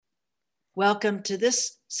Welcome to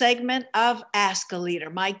this segment of Ask a Leader.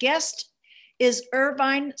 My guest is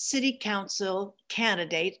Irvine City Council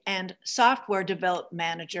candidate and software development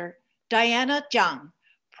manager, Diana Jiang.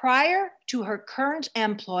 Prior to her current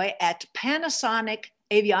employ at Panasonic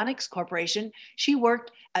Avionics Corporation, she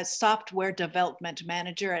worked as software development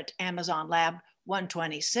manager at Amazon Lab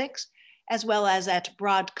 126, as well as at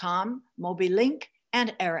Broadcom, Mobilink,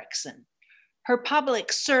 and Ericsson. Her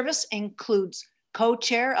public service includes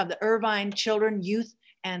co-chair of the Irvine Children, Youth,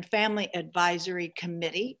 and Family Advisory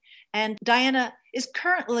Committee. And Diana is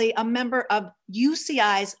currently a member of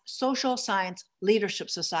UCI's Social Science Leadership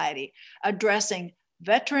Society, addressing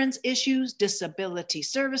veterans issues, disability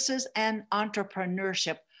services, and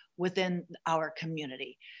entrepreneurship within our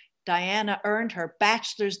community. Diana earned her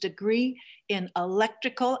bachelor's degree in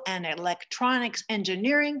electrical and electronics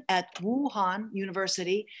engineering at Wuhan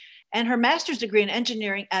University and her master's degree in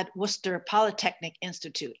engineering at Worcester Polytechnic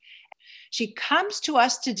Institute. She comes to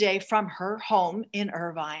us today from her home in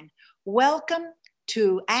Irvine. Welcome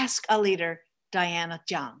to Ask a Leader, Diana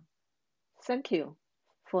Jiang. Thank you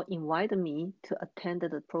for inviting me to attend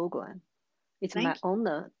the program. It's my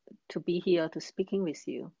honor to be here to speaking with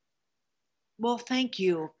you. Well, thank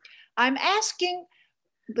you. I'm asking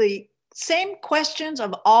the same questions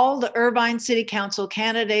of all the Irvine City Council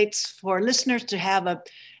candidates for listeners to have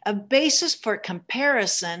a basis for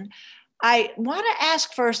comparison. I want to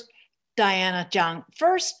ask first, Diana Jiang.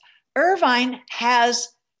 First, Irvine has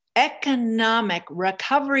economic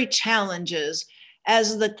recovery challenges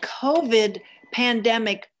as the COVID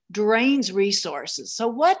pandemic drains resources. So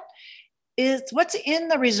what's in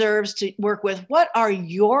the reserves to work with? What are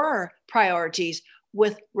your priorities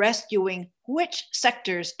with rescuing which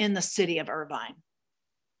sectors in the city of Irvine?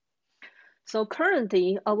 So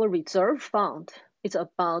currently our reserve fund is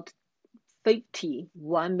about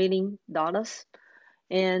 $51 million.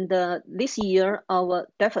 And this year our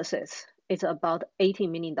deficit is about $80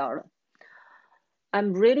 million.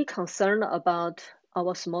 I'm really concerned about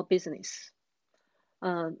our small business.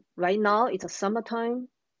 Right now it's a summertime.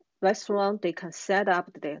 Restaurant, they can set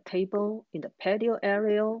up their table in the patio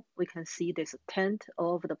area. We can see there's a tent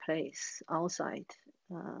all over the place outside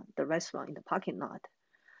the restaurant in the parking lot.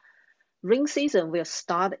 Rain season will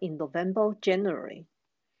start in November, January,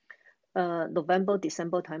 November,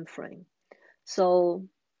 December timeframe. So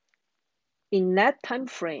in that time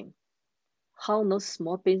frame, how no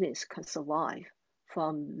small business can survive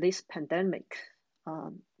from this pandemic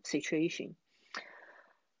situation?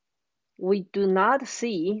 We do not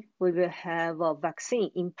see we will have a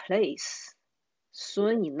vaccine in place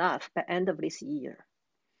soon enough by end of this year.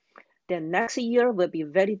 Then next year will be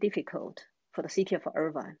very difficult for the city of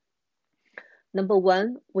Irvine. Number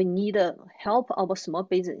one, we need to help our small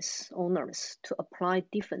business owners to apply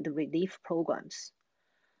different relief programs.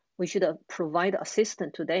 We should provide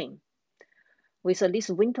assistance to them. With this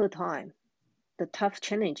winter time, the tough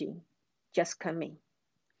challenging just coming.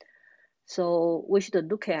 So we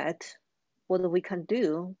should look at what we can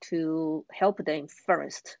do to help them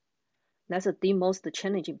first. That's the most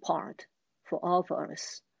challenging part for all of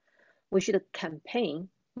us. We should campaign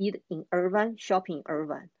Eat in Irvine, Shopping in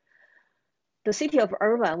Irvine. The city of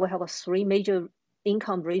Irvine will have three major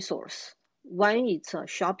income resources. One is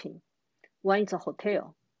shopping, one is a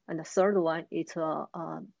hotel, and the third one is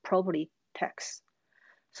property tax.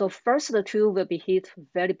 So first the two will be hit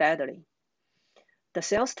very badly. The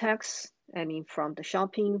sales tax, from the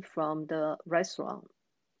shopping, from the restaurant,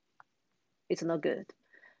 it's not good.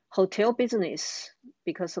 Hotel business,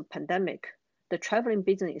 because of pandemic, the traveling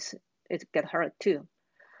business, it get hurt too.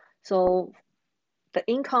 So the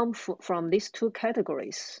income from these two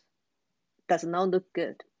categories does not look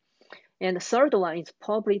good. And the third one is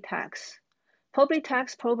property tax. Property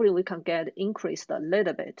tax probably we can get increased a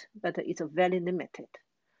little bit, but it's very limited.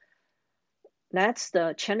 That's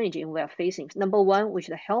the challenging we are facing. Number one, we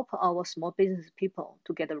should help our small business people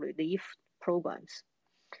to get the relief programs.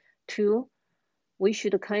 Two, we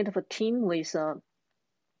should kind of team with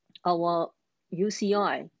our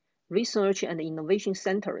UCI, research and innovation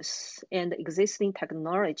centers, and existing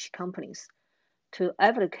technology companies to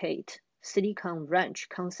advocate Silicon Ranch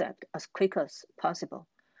concept as quick as possible,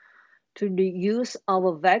 to reuse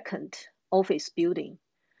our vacant office building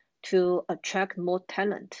to attract more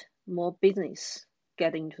talent, more business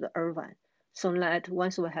get into the Irvine, so that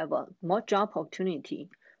once we have a more job opportunity,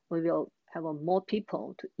 we will have more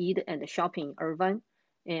people to eat and shop in Irvine,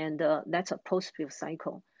 and that's a positive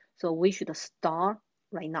cycle. So we should start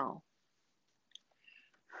right now.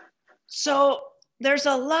 So there's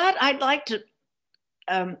a lot I'd like to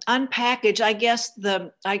unpackage, I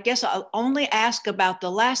guess I'll only ask about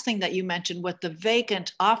the last thing that you mentioned with the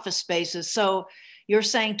vacant office spaces. So you're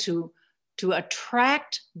saying to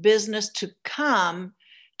attract business to come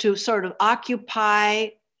to sort of occupy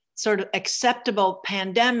sort of acceptable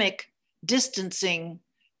pandemic distancing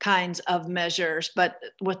kinds of measures, but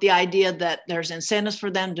with the idea that there's incentives for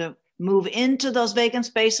them to move into those vacant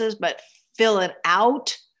spaces, but fill it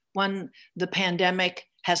out when the pandemic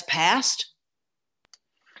has passed?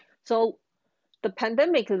 So the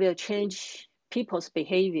pandemic will change people's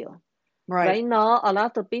behavior. Right now, a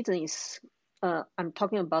lot of business, I'm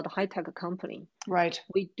talking about high-tech company. Right.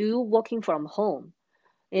 We do working from home.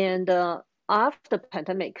 And after the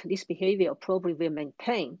pandemic, this behavior probably will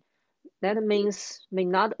maintain. That means we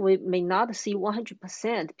may not see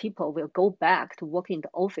 100% people will go back to working in the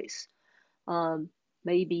office.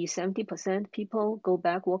 Maybe 70% people go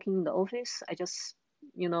back working in the office.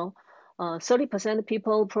 30%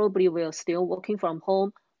 people probably will still working from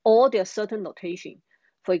home, or there's certain notation.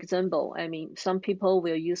 For example, some people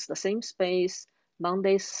will use the same space.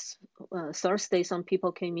 Mondays, Thursday, some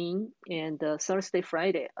people came in, and Thursday,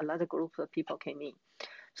 Friday, another group of people came in.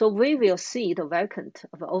 So we will see the vacant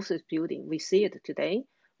of the office building. We see it today.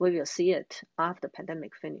 We will see it after the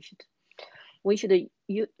pandemic finished. We should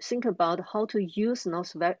think about how to use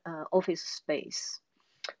those office space.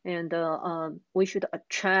 And we should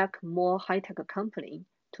attract more high-tech company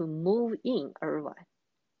to move in Irvine.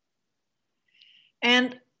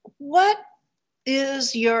 And what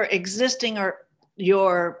is your existing or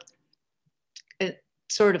your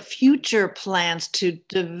sort of future plans to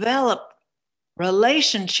develop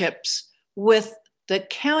relationships with the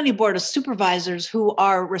county board of supervisors who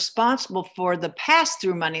are responsible for the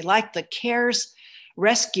pass-through money, like the CARES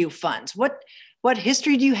rescue funds? What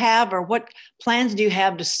history do you have, or what plans do you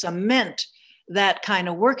have to cement that kind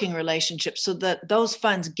of working relationship so that those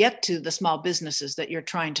funds get to the small businesses that you're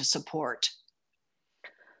trying to support?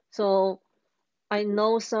 So I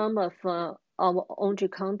know some of our Orange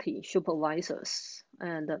County supervisors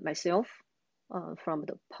and myself from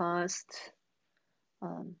the past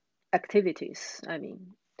activities,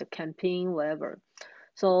 the campaign, whatever.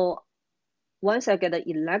 So once I get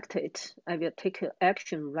elected, I will take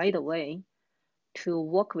action right away to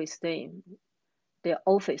work with them, their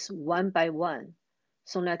office one by one,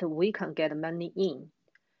 so that we can get money in.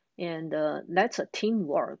 And that's a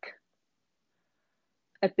teamwork.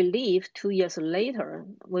 I believe 2 years later,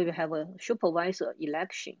 we will have a supervisor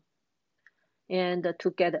election. And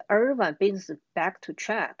to get Irvine business back to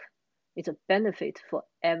track is a benefit for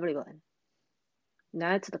everyone.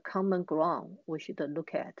 That's the common ground we should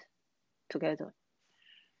look at together.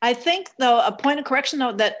 I think, though, a point of correction,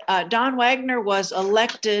 though, that Don Wagner was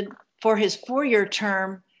elected for his 4-year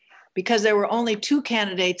term because there were only 2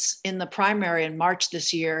 candidates in the primary in March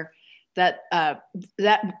this year. That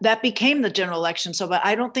became the general election. So, but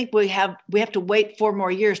I don't think we have to wait 4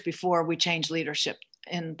 more years before we change leadership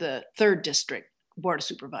in the 3rd district board of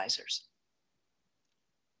supervisors.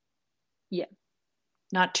 Yeah.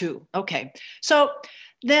 Not 2. Okay. So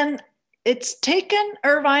then it's taken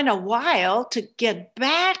Irvine a while to get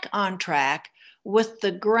back on track with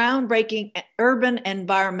the groundbreaking urban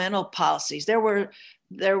environmental policies. There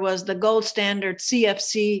was the gold standard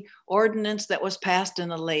CFC ordinance that was passed in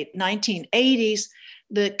the late 1980s,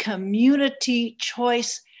 the Community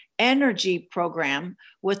Choice Energy Program,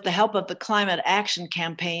 with the help of the Climate Action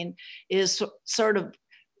Campaign, is sort of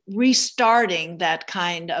restarting that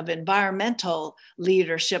kind of environmental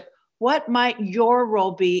leadership. What might your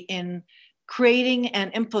role be in creating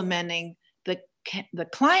and implementing the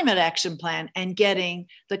Climate Action Plan and getting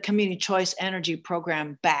the Community Choice Energy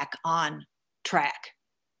Program back on track?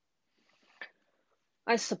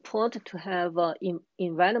 I support to have an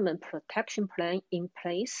environment protection plan in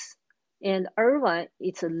place, and Irvine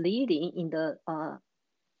is leading in the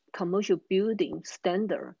commercial building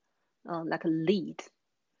standard, like a lead.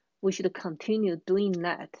 We should continue doing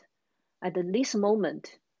that. At this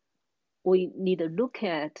moment, we need to look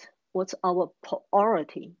at what's our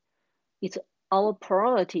priority. Our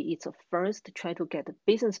priority is first to try to get the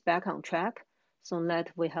business back on track so that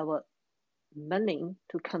we have money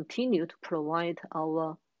to continue to provide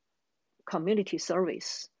our community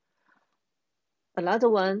service. Another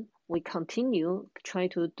one, we continue to try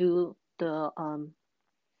to do the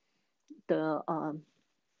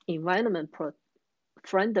environment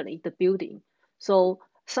friendly, the building. So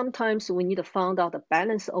sometimes we need to find out the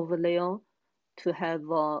balance over there to have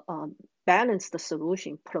a balanced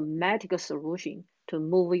solution, pragmatic solution to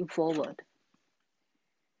moving forward.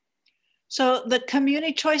 So the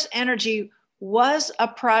Community Choice Energy was a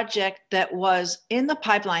project that was in the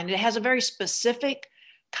pipeline. It has a very specific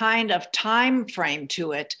kind of time frame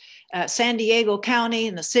to it. San Diego County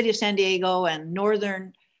and the city of San Diego and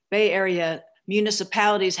Northern Bay Area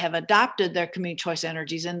municipalities have adopted their community choice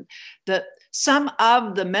energies, and some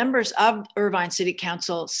of the members of Irvine City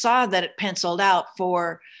Council saw that it penciled out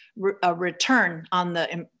for a return on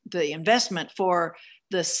the investment for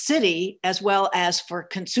the city as well as for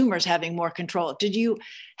consumers having more control. Did you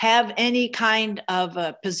have any kind of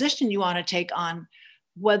a position you want to take on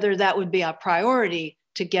whether that would be a priority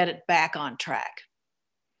to get it back on track?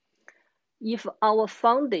 If our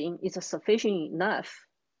funding is sufficient enough,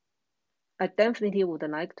 I definitely would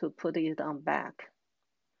like to put it on back.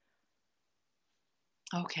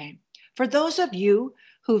 Okay. For those of you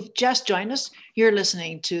who've just joined us, you're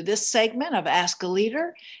listening to this segment of Ask a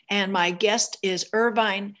Leader, and my guest is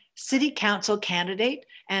Irvine City Council candidate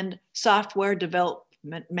and software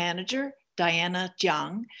development manager, Diana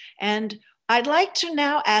Jiang. And I'd like to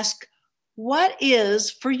now ask, what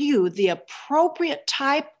is for you the appropriate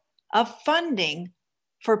type of funding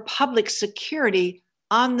for public security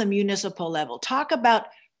on the municipal level? Talk about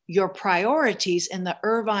your priorities in the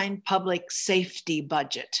Irvine public safety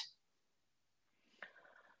budget.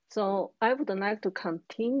 So I would like to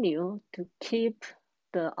continue to keep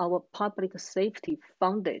our public safety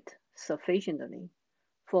funded sufficiently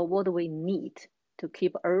for what we need to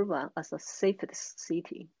keep Irvine as the safest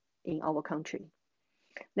city in our country.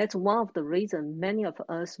 That's one of the reasons many of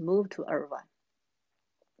us moved to Irvine.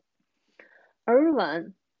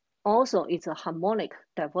 Irvine also is a harmonic,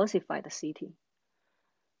 diversified city.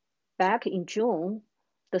 Back in June,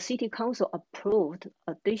 the City Council approved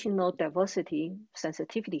additional diversity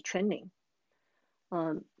sensitivity training.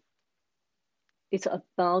 It's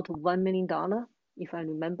about $1 million, if I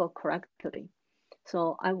remember correctly.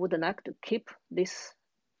 So I would like to keep this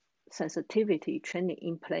sensitivity training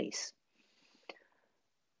in place.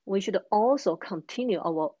 We should also continue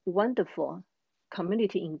our wonderful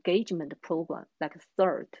community engagement program, like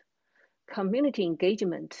third. Community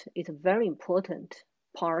engagement is a very important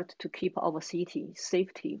part to keep our city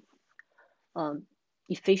safety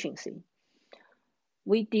efficiency.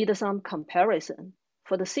 We did some comparison.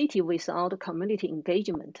 For the city without community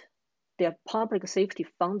engagement, their public safety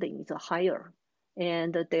funding is higher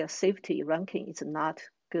and their safety ranking is not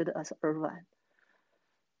good as Irvine.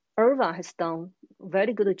 Irvine has done a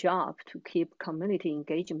very good job to keep community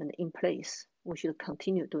engagement in place. We should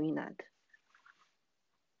continue doing that.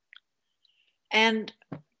 And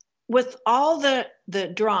with all the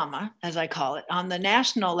drama, as I call it, on the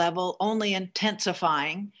national level, only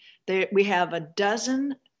intensifying, we have a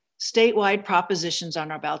dozen statewide propositions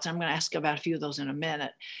on our ballots. I'm going to ask about a few of those in a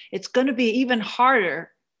minute. It's going to be even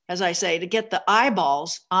harder, as I say, to get the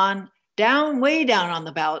eyeballs on way down on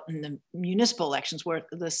the ballot in the municipal elections where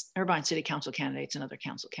the Irvine City Council candidates and other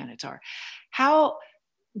council candidates are. How,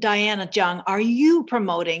 Diana Jiang, are you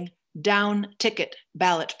promoting down ticket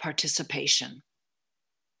ballot participation?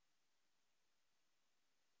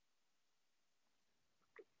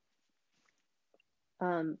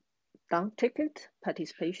 Down ticket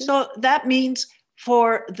participation? So that means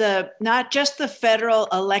for not just the federal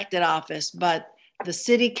elected office, but the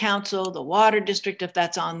city council, the water district, if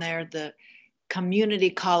that's on there, the community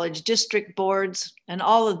college district boards, and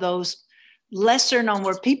all of those lesser known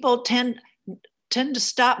where people tend to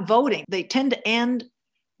stop voting. They tend to end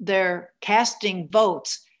their casting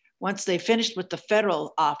votes once they finished with the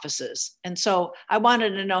federal offices. And so I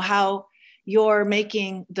wanted to know how you're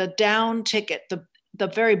making the down ticket, the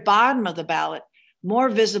very bottom of the ballot, more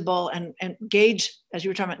visible and engage, as you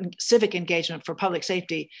were talking about civic engagement for public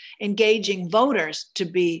safety, engaging voters to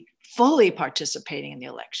be fully participating in the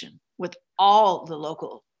election with all the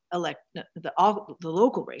local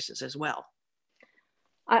local races as well.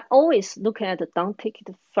 I always look at the down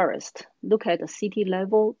ticket first, look at the city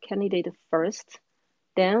level candidate first,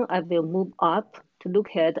 then I will move up to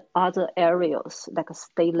look at other areas like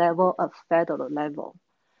state level or federal level.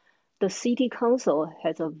 The city council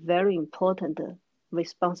has a very important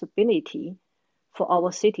responsibility for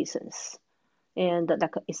our citizens, and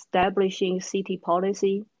like establishing city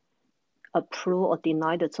policy, approve or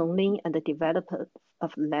deny the zoning and the development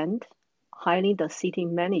of land, hiring the city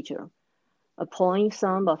manager, appoint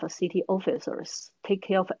some of the city officers, take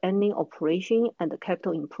care of any operation and the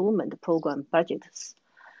capital improvement program budgets.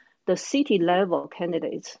 The city level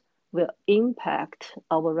candidates will impact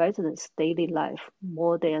our residents' daily life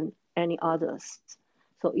more than any others.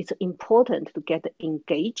 So it's important to get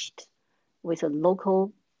engaged with a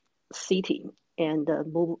local city and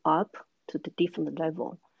move up to the different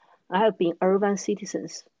level. I have been urban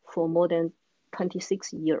citizens for more than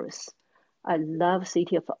 26 years. I love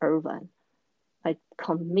city of Irvine. I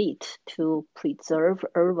commit to preserve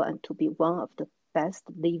Irvine to be one of the best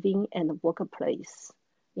living and workplace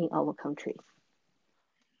in our country.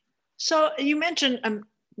 So you mentioned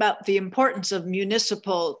about the importance of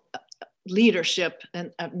municipal leadership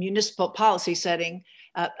and municipal policy setting,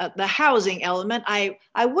 the housing element. I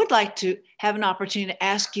would like to have an opportunity to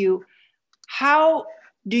ask you, how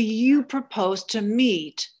do you propose to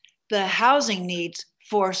meet the housing needs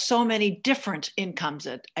for so many different incomes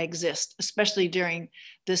that exist, especially during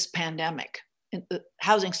this pandemic, in the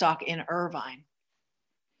housing stock in Irvine?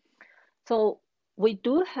 So we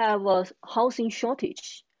do have a housing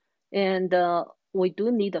shortage, and we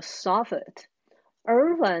do need to solve it.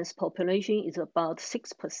 Irvine's population is about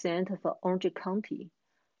 6% of Orange County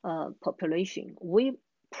population. We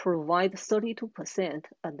provide 32%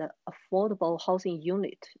 of the affordable housing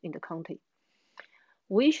unit in the county.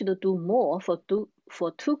 We should do more for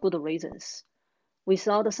two good reasons.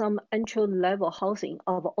 Without some entry-level housing,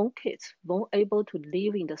 our own kids won't able to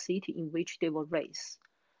live in the city in which they were raised.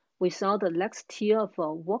 Without the next tier of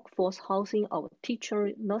workforce housing, our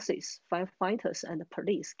teachers, nurses, firefighters, and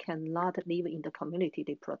police cannot live in the community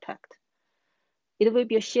they protect. It will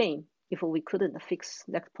be a shame if we couldn't fix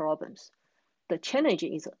that problems. The challenge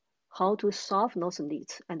is how to solve those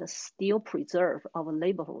needs and still preserve our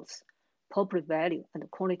neighborhoods, public value, and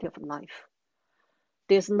quality of life.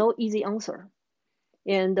 There's no easy answer.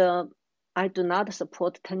 And I do not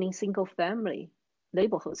support turning single-family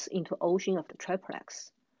neighborhoods into ocean of the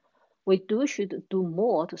triplex. We should do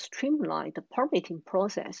more to streamline the permitting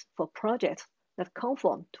process for projects that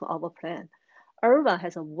conform to our plan. Irvine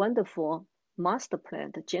has a wonderful master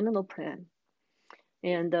plan, the general plan,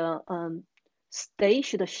 and states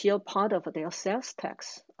should share part of their sales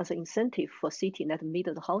tax as an incentive for cities that meet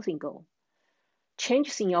the housing goal.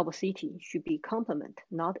 Changes in our city should be complement,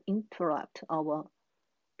 not interrupt our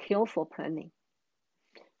careful planning.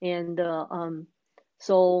 And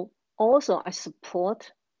so also I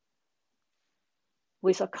support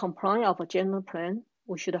with a compliance of a general plan,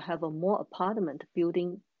 we should have a more apartment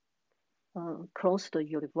building close to the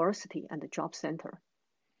university and the job center.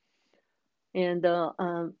 And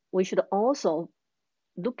we should also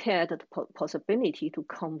look at the possibility to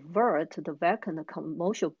convert the vacant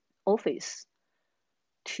commercial office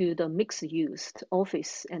to the mixed-use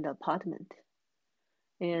office and apartment.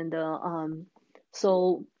 And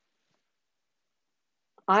so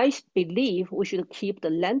I believe we should keep the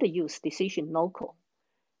land use decision local.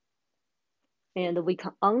 And we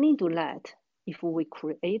can only do that if we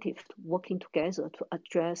creative working together to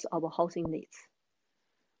address our housing needs.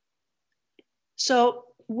 So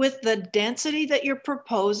with the density that you're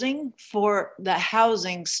proposing for the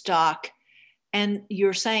housing stock, and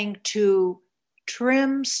you're saying to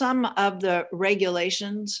trim some of the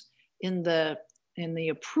regulations in the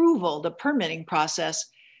approval, the permitting process,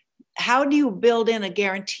 how do you build in a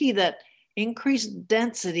guarantee that increased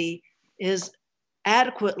density is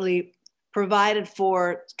adequately provided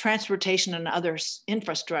for transportation and other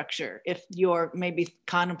infrastructure if you're maybe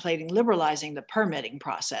contemplating liberalizing the permitting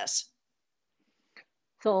process?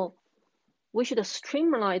 So we should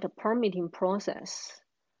streamline the permitting process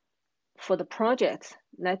for the projects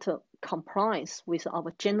that complies with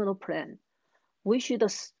our general plan. We should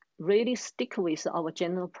really stick with our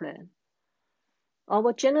general plan.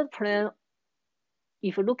 Our general plan,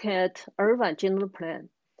 if you look at Irvine general plan,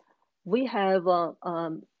 we have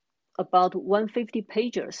about 150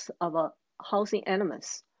 pages of housing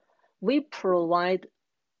elements. We provide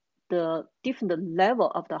the different level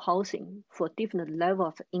of the housing for different level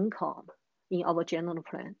of income in our general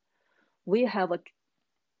plan. We have a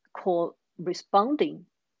corresponding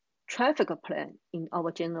traffic plan in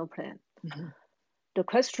our general plan. Mm-hmm. The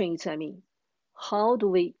question is, how do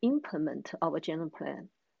we implement our general plan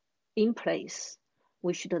in place?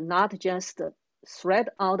 We should not just thread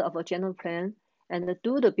out our general plan and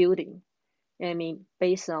do the building,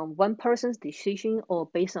 based on one person's decision or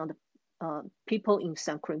based on the people in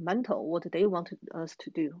Sacramento, what they want us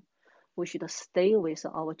to do. We should stay with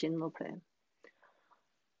our general plan.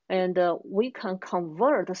 And we can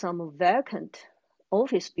convert some vacant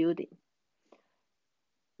office building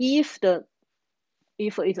if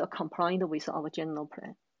it's compliant with our general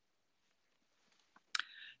plan.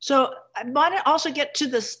 So I want to also get to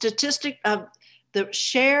the statistic of the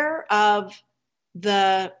share of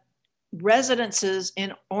the residences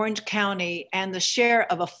in Orange County and the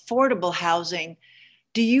share of affordable housing.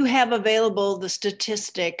 Do you have available the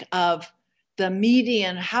statistic of the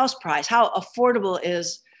median house price? How affordable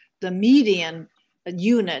is the median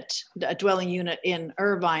unit, a dwelling unit in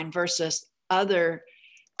Irvine versus other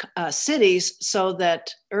cities, so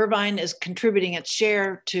that Irvine is contributing its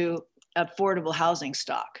share to affordable housing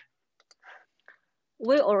stock?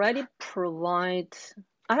 We already provide,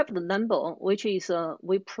 I have the number, which is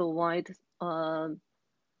we provide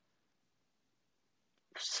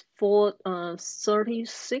for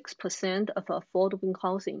 36% of affordable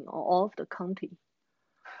housing all of the county.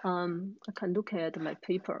 I can look at my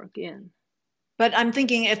paper again. But I'm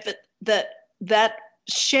thinking if that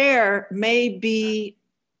share may be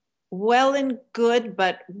well and good,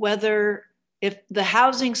 but whether if the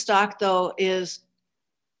housing stock though is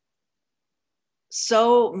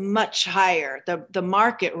so much higher, the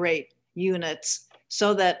market rate units,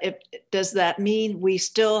 so that does that mean we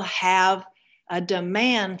still have a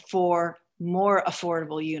demand for more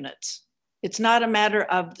affordable units? It's not a matter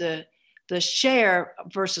of the share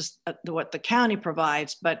versus what the county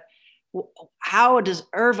provides, but how does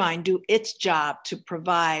Irvine do its job to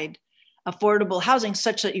provide affordable housing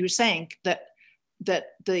such that you were saying that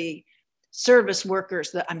the service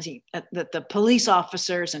workers, that the police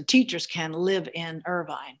officers and teachers can live in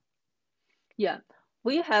Irvine? Yeah,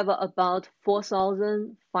 we have about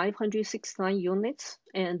 4,569 units,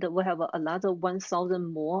 and we have another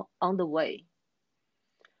 1,000 more on the way.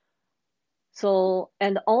 So,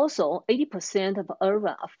 and also 80% of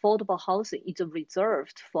urban affordable housing is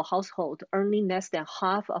reserved for households earning less than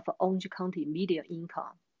half of Orange County median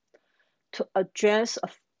income to address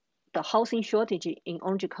the housing shortage in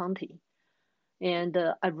Orange County. And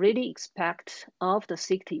I really expect all of the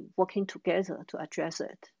city working together to address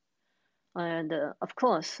it. And of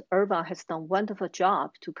course, Irvine has done a wonderful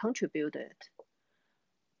job to contribute it.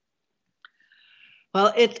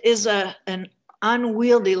 Well, it is an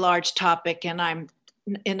unwieldy large topic, and I'm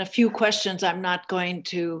in a few questions I'm not going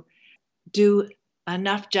to do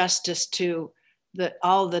enough justice to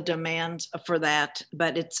all the demands for that,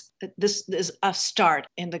 but this is a start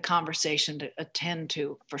in the conversation to attend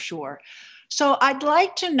to for sure. So I'd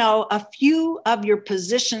like to know a few of your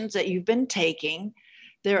positions that you've been taking.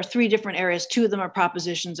 There are 3 different areas. 2 of them are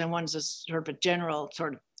propositions and one's a sort of a general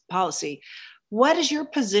sort of policy. What is your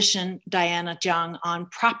position, Diana Jiang, on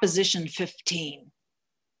Proposition 15?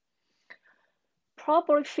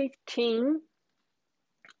 Proposition 15,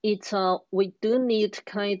 it's we do need to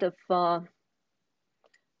kind of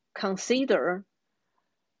consider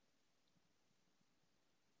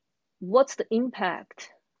what's the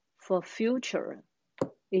impact for future.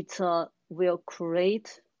 It will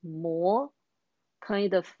create more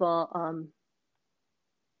kind of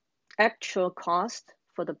actual cost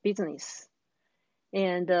for the business,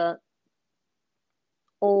 and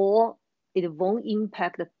or it won't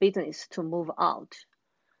impact the business to move out.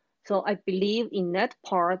 So I believe in that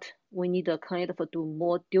part, we need to kind of do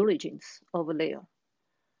more diligence over there.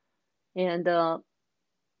 And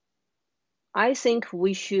I think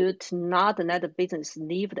we should not let the business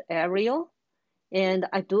leave the area. And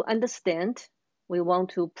I do understand we want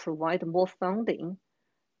to provide more funding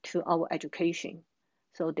to our education.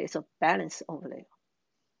 So there's a balance over there.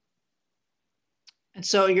 And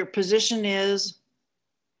so your position is?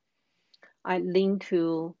 I lean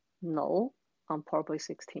to no on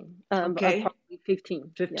Proposition 16. Okay. Proposition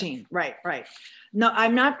 15. 15, yeah. right. No,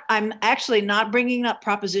 I'm actually not bringing up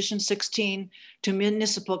Proposition 16 to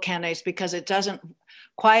municipal candidates because it doesn't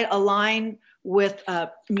quite align with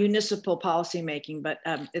municipal policymaking, but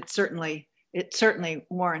it certainly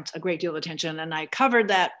warrants a great deal of attention. And I covered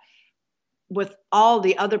that with all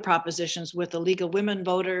the other propositions with the League of Women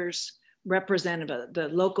Voters representative, the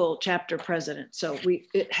local chapter president. So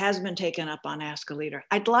it has been taken up on Ask a Leader.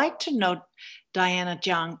 I'd like to know, Diana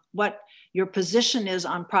Jiang, what your position is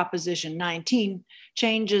on Proposition 19,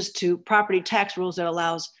 changes to property tax rules that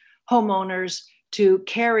allows homeowners to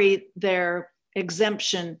carry their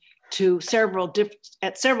exemption to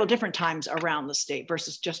at several different times around the state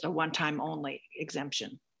versus just a one-time only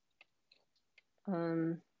exemption.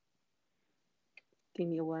 Give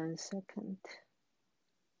me 1 second.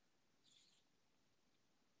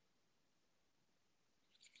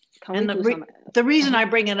 And the reason I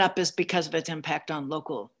bring it up is because of its impact on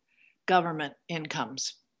local government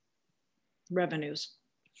incomes, revenues.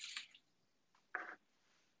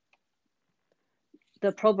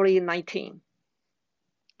 The Proposition 19.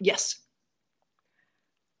 Yes.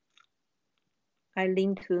 I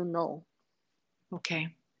lean to no. Okay,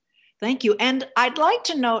 thank you. And I'd like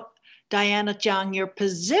to note, Diana Jiang, your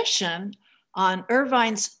position on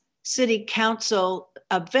Irvine's City Council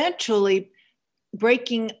eventually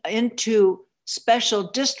breaking into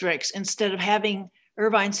special districts instead of having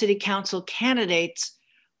Irvine City Council candidates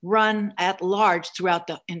run at large throughout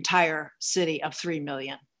the entire city of 3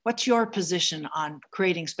 million. What's your position on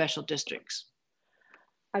creating special districts?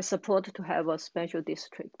 I support to have a special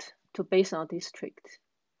district, to base on district.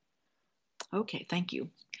 Okay, thank you.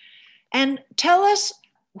 And tell us,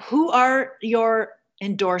 who are your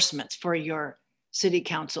endorsements for your city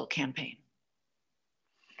council campaign?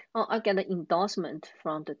 Oh, I get an endorsement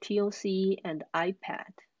from the TOC and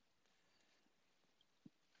iPad.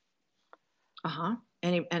 Uh-huh.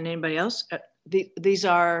 Anybody else? These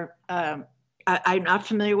are, I'm not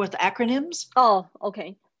familiar with acronyms. Oh,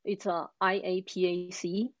 okay. It's a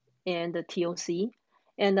IAPAC and the TOC.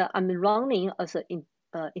 And I'm running as an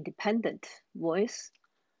independent voice.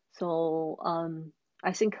 So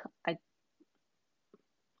I think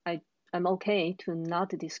I'm okay to not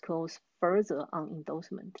disclose further on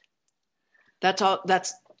endorsement. That's all.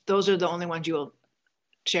 Those are the only ones you will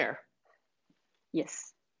share.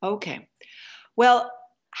 Yes. Okay. Well,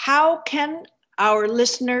 how can our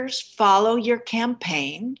listeners follow your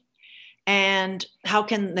campaign? And how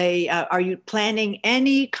can they, are you planning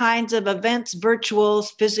any kinds of events, virtual,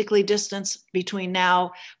 physically distanced between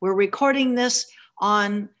now? We're recording this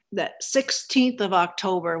on the 16th of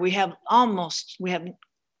October. We have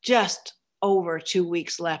just over 2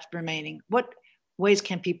 weeks left remaining. What ways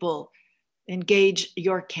can people engage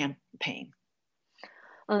your campaign?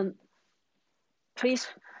 Please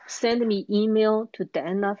send me email to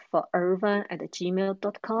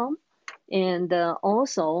dianaforirvine@gmail.com. And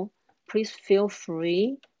also, please feel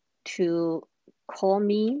free to call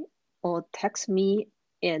me or text me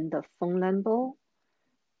in the phone number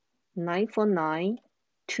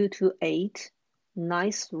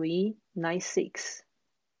 949-228-9396.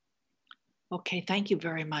 Okay, thank you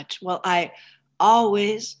very much. Well, I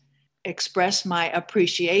always express my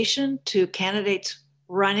appreciation to candidates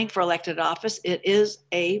running for elected office. It is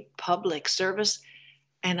a public service.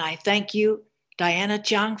 And I thank you, Diana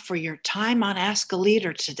Jiang, for your time on Ask a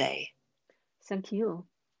Leader today. Thank you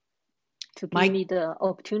to give me the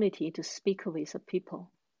opportunity to speak with the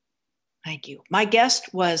people. Thank you. My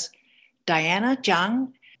guest was Diana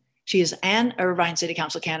Jiang. She is an Irvine City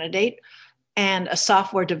Council candidate and a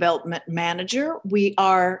software development manager. We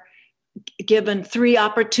are given 3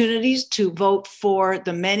 opportunities to vote for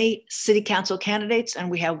the many city council candidates,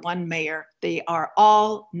 and we have 1 mayor. They are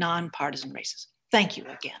all nonpartisan races. Thank you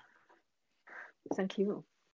again. Thank you.